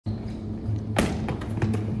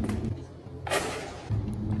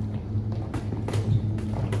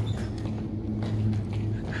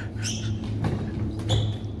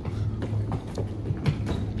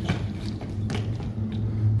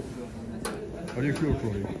How do you feel,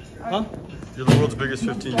 Cody? Huh? You're the world's biggest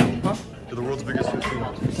 15. Huh? You're the world's biggest 15.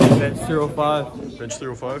 Bench 305. Bench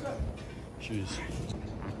 305? Jeez.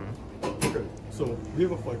 Okay, so we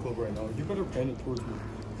have a fight club right now. You better pan it towards me.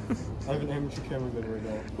 I have an amateur cameraman right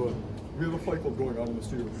now, but we have a fight club going on in the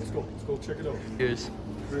studio. Let's go check it out. Cheers.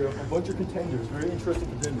 We have a bunch of contenders, very interesting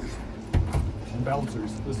contenders. And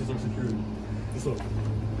bouncers. This is our security. What's up?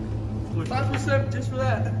 5% just for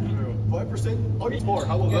that. 5%? I'll get more.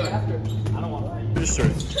 How about that? After. I don't want that. Register.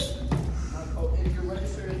 Oh, if you're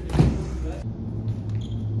registered,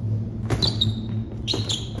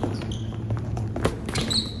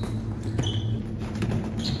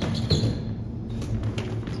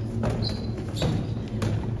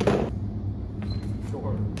 Go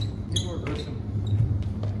harder. Be more aggressive.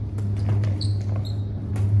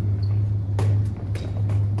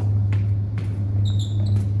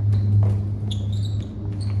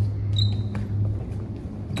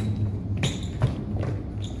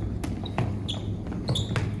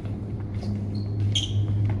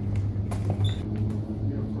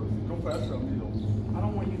 I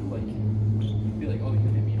don't want you to like be like, oh, you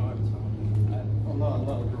hit me hard. So I'm not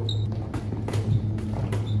a girl.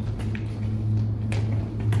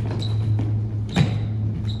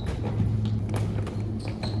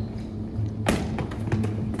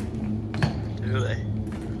 do they?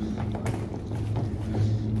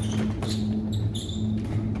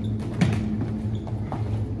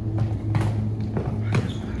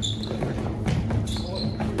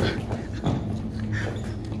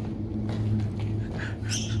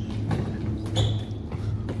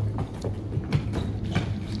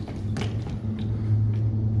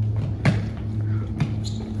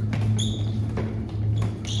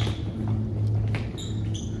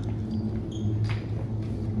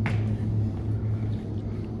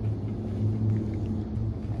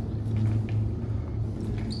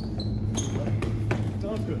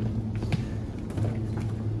 Sounds good.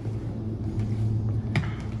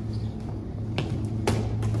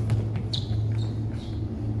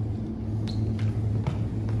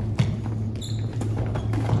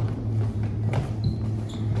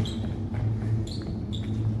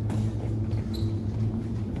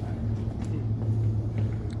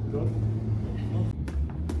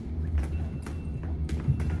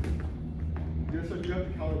 So you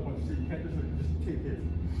have to counter punch, so you can't just take hits.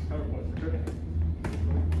 Counter punch, okay?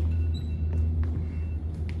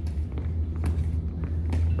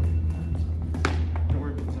 Don't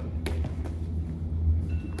worry about the sound.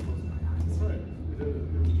 That's right. It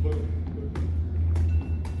was close.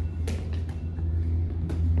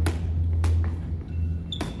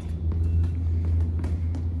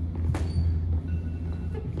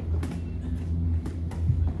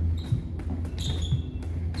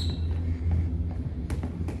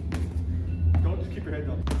 Don't just keep your head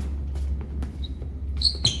down.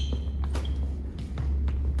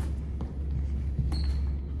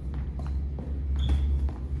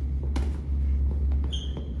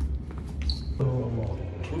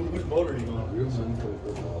 Which motor are you on?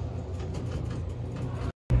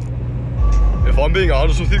 If I'm being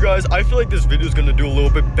honest with you guys, I feel like this video is gonna do a little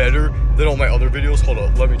bit better than all my other videos. Hold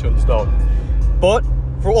on, let me turn this down. But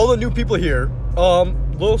for all the new people here,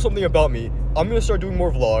 little something about me. I'm gonna start doing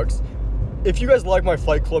more vlogs. If you guys like my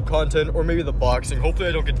Fight Club content or maybe the boxing, hopefully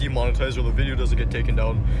I don't get demonetized or the video doesn't get taken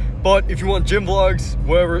down. But if you want gym vlogs,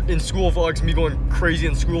 whatever, in school vlogs, me going crazy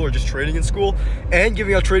in school or just training in school, and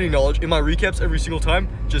giving out trading knowledge in my recaps every single time,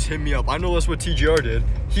 just hit me up. I know that's what TGR did.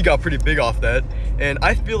 He got pretty big off that. And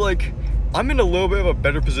I feel like I'm in a little bit of a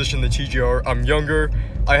better position than TGR. I'm younger,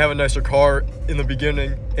 I have a nicer car in the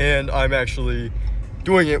beginning, and I'm actually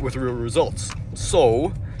doing it with real results.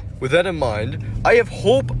 So, with that in mind, I have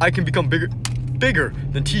hope I can become bigger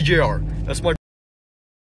than TJR. That's my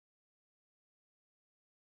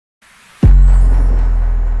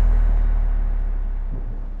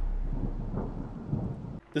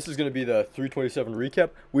This is going to be the 327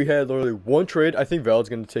 recap. We had literally one trade. I think Val's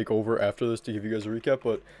going to take over after this to give you guys a recap,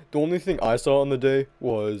 but the only thing I saw on the day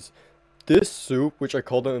was this soup, which I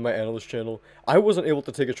called out in my analyst channel. I wasn't able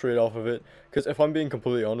to take a trade off of it, because if I'm being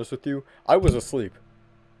completely honest with you, I was asleep.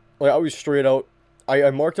 Like, I was straight out. I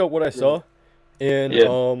marked out what I saw, and,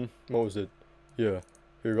 what was it? Yeah.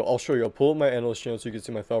 Here we go. I'll show you. I'll pull up my analyst channel so you can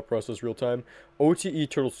see my thought process real time. OTE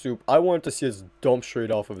turtle soup. I wanted to see us dump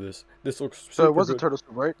straight off of this. This looks super So it was good. a turtle soup,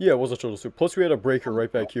 right? Yeah, it was a turtle soup. Plus we had a breaker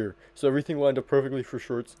right back here. So everything lined up perfectly for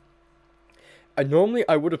shorts. Normally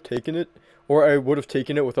I would have taken it, or I would have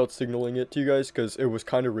taken it without signaling it to you guys, because it was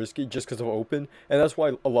kind of risky just because of open, and that's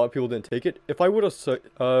why a lot of people didn't take it. If I would have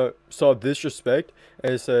saw disrespect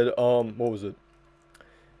and said, what was it?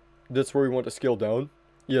 That's where we want to scale down.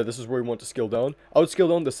 Yeah, this is where we want to scale down. I would scale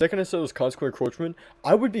down. The second I said it was consequent encroachment,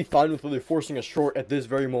 I would be fine with really forcing a short at this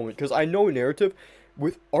very moment. Because I know narrative,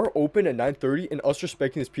 with our open at 9:30 and us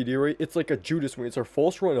respecting this PD rate, it's like a Judas wing. It's our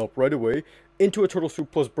false run up right away into a turtle soup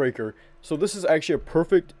plus breaker. So this is actually a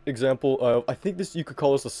perfect example of, I think this, you could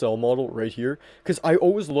call this a sell model right here. Because I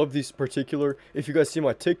always love these particular, if you guys see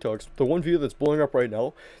my TikToks, the one video that's blowing up right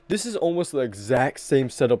now, this is almost the exact same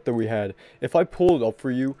setup that we had. If I pull it up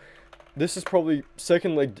for you, this is probably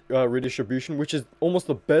second leg redistribution, which is almost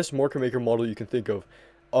the best market maker model you can think of.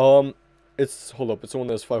 It's, hold up, it's the one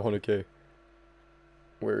that's 500k.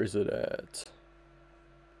 Where is it at?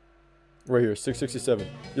 Right here, 667.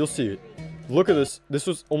 You'll see it. Look at this. This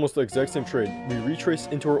was almost the exact same trade. We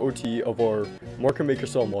retraced into our OTE of our market maker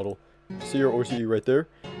sell model. See our OTE right there?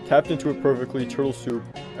 Tapped into it perfectly, turtle soup,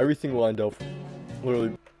 everything lined up.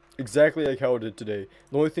 Literally exactly like how it did today.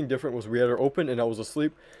 The only thing different was we had our open and I was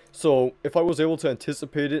asleep. So if I was able to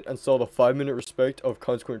anticipate it and saw the 5-minute respect of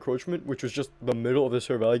consequent encroachment, which was just the middle of this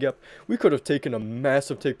fair value gap, we could have taken a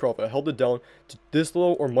massive take profit. I held it down to this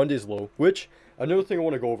low or Monday's low, which, another thing I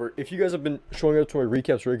want to go over, if you guys have been showing up to my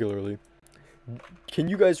recaps regularly, can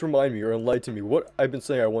you guys remind me or enlighten me what I've been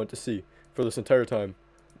saying I wanted to see for this entire time?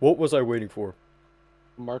 What was I waiting for?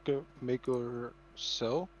 Market maker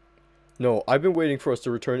sell? No, I've been waiting for us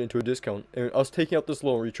to return into a discount, and us taking out this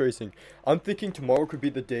low and retracing. I'm thinking tomorrow could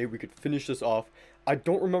be the day we could finish this off. I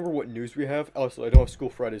don't remember what news we have. Also, I don't have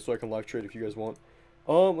school Friday, so I can live trade if you guys want.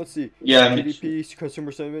 Let's see. Yeah, GDP,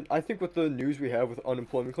 consumer sentiment. I think with the news we have with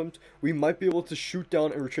unemployment claims, we might be able to shoot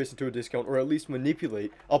down and retrace into a discount, or at least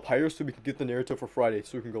manipulate up higher so we can get the narrative for Friday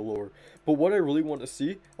so we can go lower. But what I really want to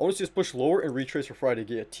see, I want to see us push lower and retrace for Friday,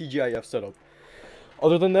 get a TGIF setup.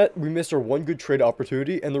 Other than that, we missed our one good trade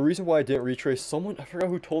opportunity, and the reason why I didn't retrace, someone, I forgot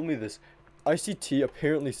who told me this, ICT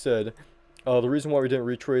apparently said the reason why we didn't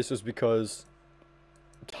retrace is because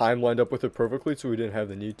time lined up with it perfectly, so we didn't have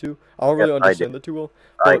the need to. I don't really understand that too well.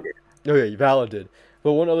 I But, did. oh yeah, Valid did.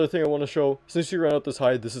 But one other thing I want to show, since we ran out this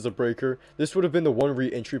high, this is a breaker. This would have been the one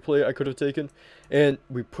re-entry play I could have taken. And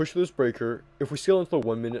we pushed this breaker. If we scale into the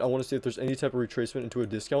 1 minute, I want to see if there's any type of retracement into a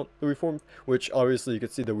discount that we formed, which obviously you can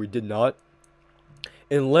see that we did not.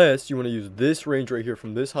 Unless you want to use this range right here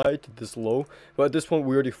from this high to this low. But at this point,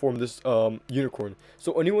 we already formed this unicorn.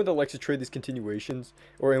 So anyone that likes to trade these continuations,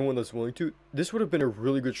 or anyone that's willing to, this would have been a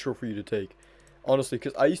really good short for you to take. Honestly,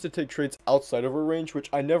 because I used to take trades outside of our range, which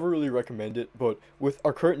I never really recommend it. But with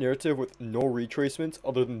our current narrative, with no retracements,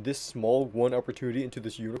 other than this small one opportunity into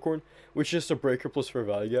this unicorn, which is just a breaker plus fair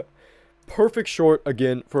value gap. Perfect short,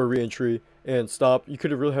 again, for a re-entry and stop. You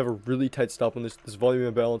could really have a really tight stop on this. This volume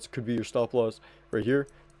imbalance could be your stop loss right here.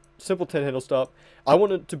 Simple 10 handle stop. I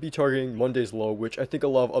wanted to be targeting Monday's low, which I think a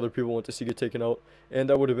lot of other people want to see get taken out. And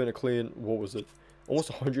that would have been a clean, what was it?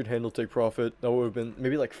 Almost 100 handle take profit. That would have been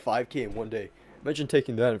maybe like 5k in one day. Imagine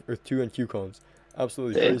taking that with 2 NQ cons.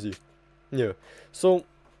 Absolutely crazy. Yeah. So,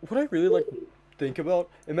 what I really like to think about,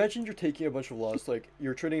 imagine you're taking a bunch of loss, like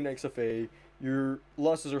you're trading an XFA, your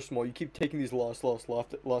losses are small, you keep taking these loss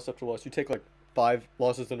after loss, you take like 5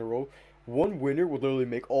 losses in a row, one winner would literally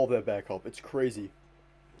make all that back up. It's crazy.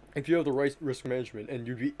 If you have the right risk management and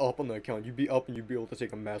you'd be up on the account, you'd be up and you'd be able to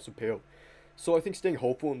take a massive payout. So I think staying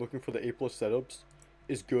hopeful and looking for the A+ setups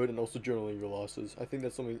is good, and also journaling your losses. I think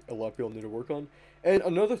that's something a lot of people need to work on. And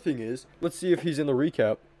another thing is, let's see if he's in the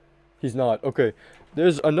recap. He's not. Okay,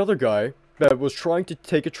 there's another guy that was trying to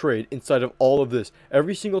take a trade inside of all of this.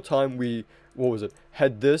 Every single time we, what was it,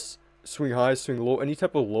 had this swing high, swing low, any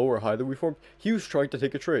type of low or high that we formed, he was trying to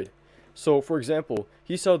take a trade. So, for example,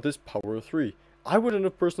 he saw this power of 3. I wouldn't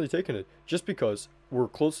have personally taken it, just because we're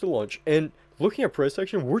close to lunch, and looking at price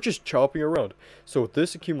action, we're just chopping around. So with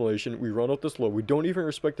this accumulation, we run out this low, we don't even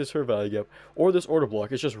respect this fair value gap, or this order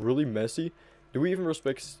block. It's just really messy. Do we even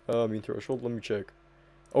respect mean threshold? Let me check.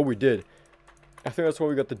 Oh, we did. I think that's why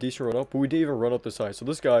we got the decent run up, but we didn't even run up this high. So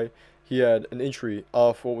this guy, he had an entry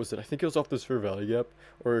off, what was it? I think it was off this fair value gap,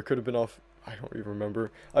 or it could have been off, I don't even remember.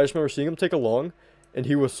 I just remember seeing him take a long, and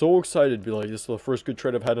he was so excited to be like, this is the first good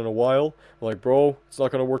trade I've had in a while. I'm like, bro, it's not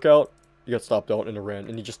going to work out. He got stopped out in a ran,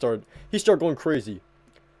 and he started going crazy.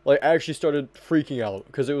 Like, I actually started freaking out,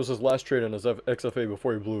 because it was his last trade on his XFA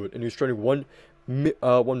before he blew it, and he was trading one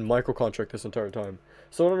micro contract this entire time.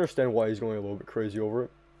 So I don't understand why he's going a little bit crazy over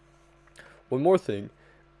it. One more thing,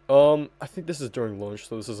 I think this is during lunch,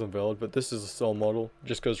 so this isn't valid, but this is a sell model,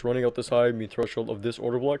 just because running out this high, mean threshold of this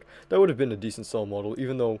order block, that would have been a decent sell model,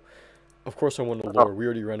 even though, of course, I wanted a lower. We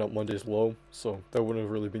already ran out Monday's low, so that wouldn't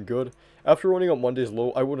have really been good. After running out Monday's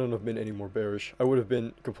low, I wouldn't have been any more bearish. I would have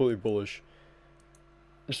been completely bullish,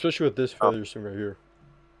 especially with this failure swing right here.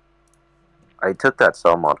 I took that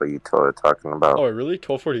cell model you were talking about. Oh, really?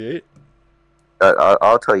 12:48?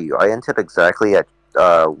 I'll tell you. I entered exactly at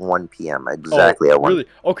 1 p.m. Exactly Oh, at 1. really?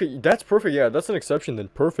 Okay, that's perfect. Yeah, that's an exception then.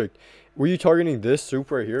 Perfect. Were you targeting this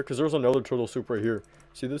soup right here? Because there was another turtle soup right here.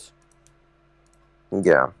 See this?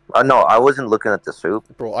 Yeah. No, I wasn't looking at the soup.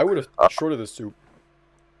 Bro, I would have shorted this soup.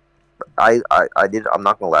 I did. I'm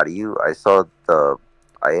not gonna lie to you. I saw the.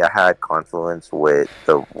 I had confluence with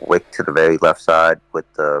the wick to the very left side with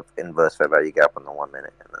the inverse fair value gap on the 1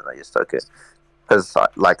 minute, and then I just took it. Because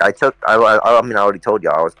like I took. I mean I already told you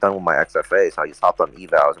I was done with my XFA, so I just hopped on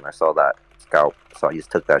evals and I saw that scalp, so I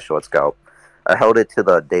just took that short scalp. I held it to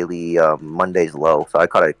the daily Monday's low, so I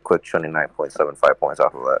caught a quick 29.75 points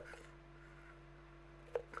off of that.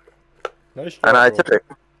 Nice job, And I bro.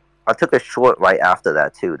 took a short right after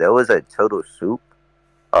that too. There was a total soup,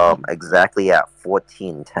 exactly at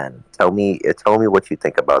 14.10. Tell me what you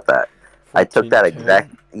think about that. I took that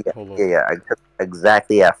 14:10? yeah. I took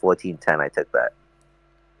exactly at 14.10. I took that.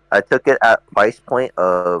 I took it at price point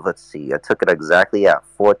of, let's see. I took it exactly at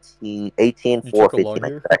 18 You took a 415. long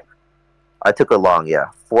here? I took a long,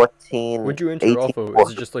 yeah. 14. What'd you enter 18, off of?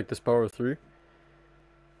 Is it just like this power of 3?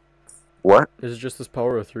 What? Is it just this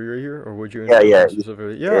power of 3 right here? Or would you Yeah, enter yeah,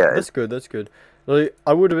 specifically? yeah, Yeah, that's good, that's good. Like,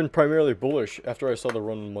 I would have been primarily bullish after I saw the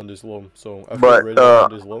run on Monday's low. So, after I But rated on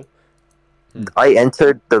Monday's low. I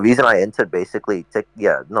entered, the reason I entered basically that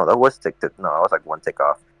was tick to, no, I was like one tick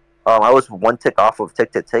off. I was one tick off of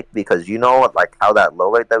tick to tick because you know like how that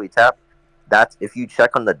low rate that we tap, that's if you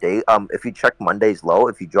check on the day, if you check Monday's low,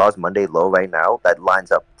 if you draws Monday low right now, that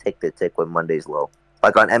lines up tick to tick with Monday's low.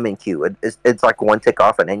 Like on MNQ, it's like one tick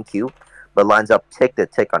off an NQ, but lines up tick to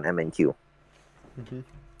tick on MNQ. So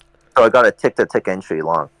I got a tick to tick entry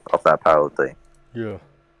long off that power thing. Yeah.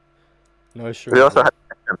 Nice shot. We also had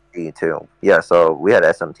SMT too. Yeah, so we had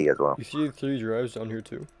SMT as well. You see 3 drives down here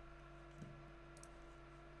too?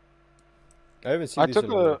 I haven't seen these in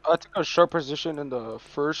a while. I took a short position in the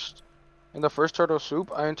first turtle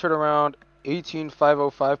soup. I entered around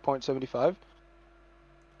 18,505.75,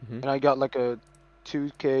 and I got like a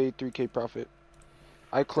 2K 3K profit.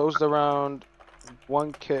 I closed around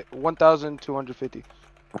 1,250.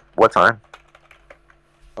 What time?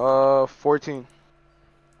 14. It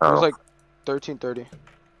was Oh, like 13:30.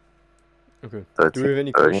 Okay. 13, Do we have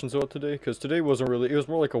any 30. questions about today? Because today wasn't really, it was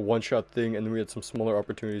more like a one-shot thing, and then we had some smaller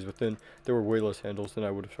opportunities within. There were way less handles than I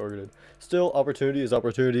would have targeted. Still, opportunity is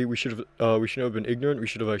opportunity. We shouldn't have been ignorant. We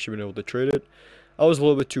should have actually been able to trade it. I was a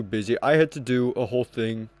little bit too busy. I had to do a whole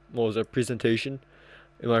thing, what was that, presentation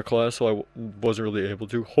in my class, so I wasn't really able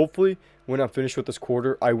to. Hopefully, when I'm finished with this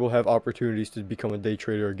quarter, I will have opportunities to become a day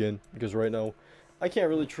trader again, because right now, I can't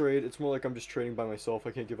really trade. It's more like I'm just trading by myself.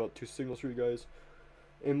 I can't give out 2 signals for you guys.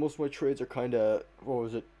 And most of my trades are kind of, what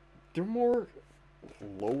was it? They're more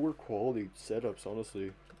lower quality setups,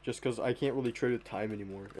 honestly. Just because I can't really trade with time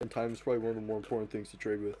anymore. And time is probably one of the more important things to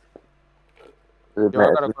trade with. Yo,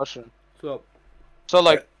 I got a question. So, So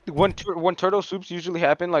like when turtle soups usually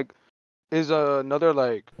happen, like is another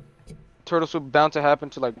like turtle soup bound to happen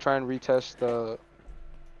to like try and retest the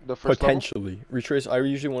first potentially. Retrace, I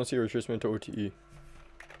usually want to see a retracement to OTE.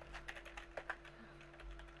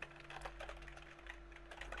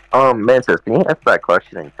 Mantas, can you answer that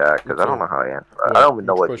question in chat? Because I don't Okay. know how I answer that. What? I don't even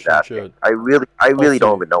know Which what he's question in asking. chat? I really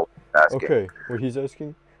don't even know what he's asking. Okay, what he's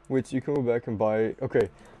asking? Wait, so you can go back and buy. Okay,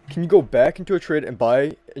 can you go back into a trade and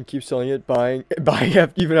buy and keep selling it, buying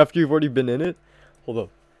even after you've already been in it? Hold up.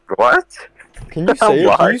 What? Can you say it?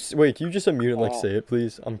 What? Wait, can you just unmute and like say it,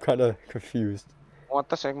 please? I'm kind of confused. What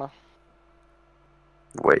the Sigma?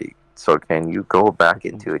 Wait, so can you go back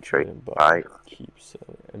into a trade? And Buy. keep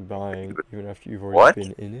selling and buying even after you've already What?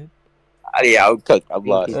 been in it? Yeah, I'm cooked. I'm I think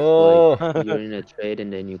lost. it's Oh. like you're in a trade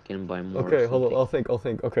and then you can buy more. Okay, or hold on. something. I'll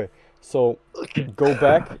think. Okay, so go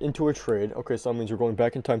back into a trade. Okay, so that means you're going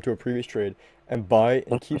back in time to a previous trade and buy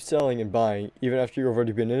and keep selling and buying even after you've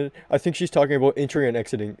already been in it. I think she's talking about entering and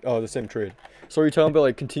exiting the same trade. So are you talking about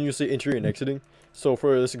like continuously entering and exiting? So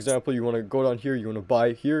for this example, you want to go down here, you want to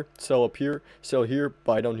buy here, sell up here, sell here,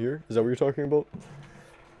 buy down here. Is that what you're talking about?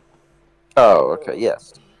 Oh, okay.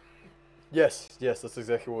 Yes. Yes, that's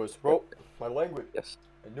exactly what it was. Bro, my language. Yes.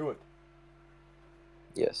 I knew it.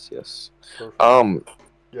 Yes. Yes. Perfect.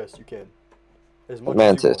 Yes, you can. As much as you want.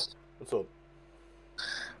 Mantis, What's up?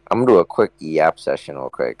 I'm gonna do a quick yap session real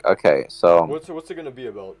quick. Okay, so. What's it gonna be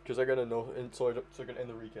about? Because I gotta know, and so I can end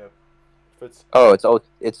the recap. If it's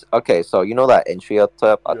It's okay. So you know that entry up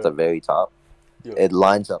top at Yeah. the very top, yeah. it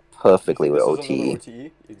lines up perfectly with This is another OTE.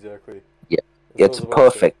 OTE? Exactly. Yeah. That's what I It's was about to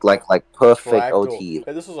say. perfect, like perfect Fractal. OTE.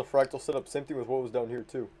 Hey, this was a fractal setup. Same thing with what was down here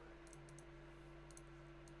too.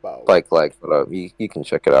 Wow. Like you can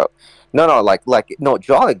check it out. No, no,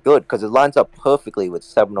 draw it good because it lines up perfectly with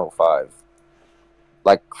 705.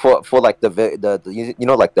 Like for like the you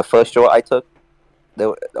know like the first short I took,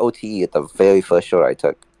 the OTE at the very first short I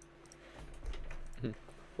took.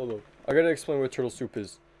 Hold on. I gotta explain what turtle soup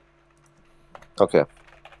is. Okay.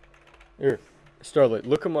 Here, Starlight,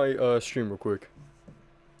 look at my stream real quick.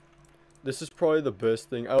 This is probably the best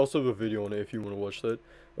thing. I also have a video on it if you want to watch that.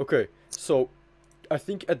 Okay, so I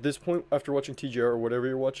think at this point, after watching TGR or whatever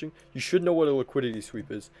you're watching, you should know what a liquidity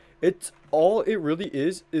sweep is. It's all it really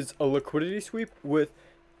is a liquidity sweep with,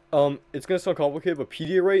 it's gonna sound complicated, but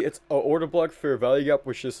PD array, it's a order block fair value gap,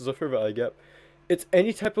 which this is a fair value gap. It's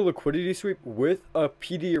any type of liquidity sweep with a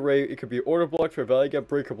PD array. It could be order block, fair value gap,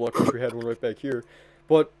 breaker block, which we had one right back here.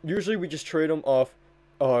 But usually we just trade them off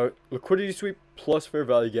liquidity sweep plus fair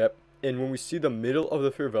value gap. And when we see the middle of the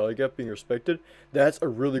fair value gap being respected, that's a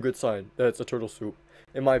really good sign that it's a turtle soup.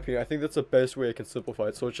 In my opinion, I think that's the best way I can simplify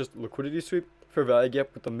it. So it's just liquidity sweep, fair value gap,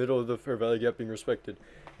 with the middle of the fair value gap being respected.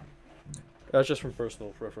 That's just from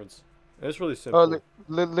personal preference. And it's really simple.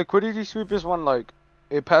 Liquidity sweep is one like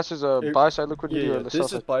it passes a buy side liquidity or the sell This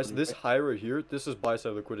is side buy. liquidity, This right? high right here. This is buy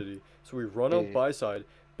side liquidity. So we run out Yeah. buy side,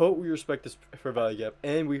 but we respect this fair value gap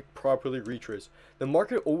and we properly retrace. The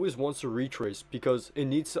market always wants to retrace because it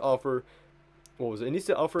needs to offer. What was it? It needs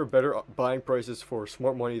to offer better buying prices for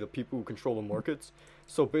smart money, the people who control the markets.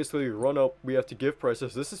 So basically, run up. We have to give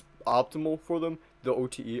prices. This is optimal for them. The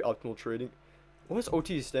OTE, optimal trading. What does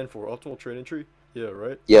OTE stand for? Optimal trade entry. Yeah,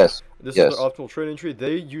 right. Yes. This Yes. is their optimal trade entry.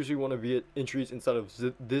 They usually want to be at entries inside of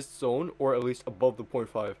this zone or at least above the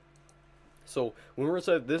 0.5. So when we're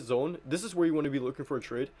inside this zone, this is where you want to be looking for a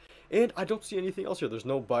trade. And I don't see anything else here. There's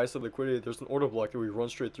no buy side liquidity. There's an order block that we run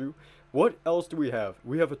straight through. What else do we have?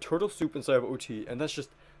 We have a turtle soup inside of OT, and that's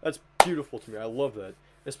beautiful to me. I love that.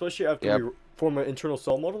 Especially after we form an internal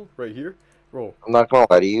cell model right here. Bro, I'm not gonna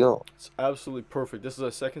lie to you. it's absolutely perfect. This is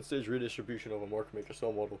a second stage redistribution of a market maker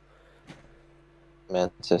cell model.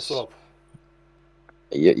 Mantas. What's up?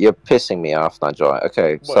 You're pissing me off, not Joy.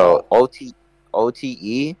 Okay, What? so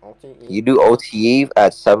OTE, you do OTE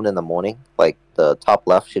at 7 in the morning. Like the top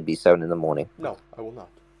left should be 7 in the morning. No, I will not.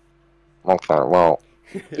 Okay, well,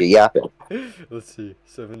 you're yapping. Let's see.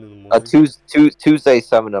 7 in the morning. Tuesday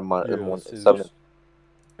 7 in the Yeah, morning. let's see 7. this.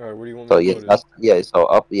 Alright, what do you want So me to yeah, put in? that's so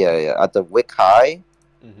up at the wick high,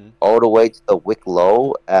 all the way to the wick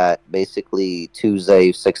low at basically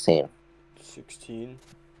Tuesday 16. 16.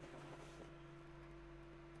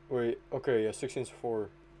 Wait, okay, yeah, 16's 4,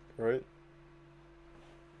 right?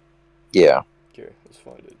 Yeah. Okay, let's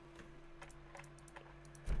find it.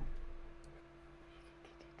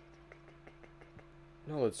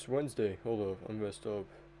 No, it's Wednesday. Hold up, I messed up.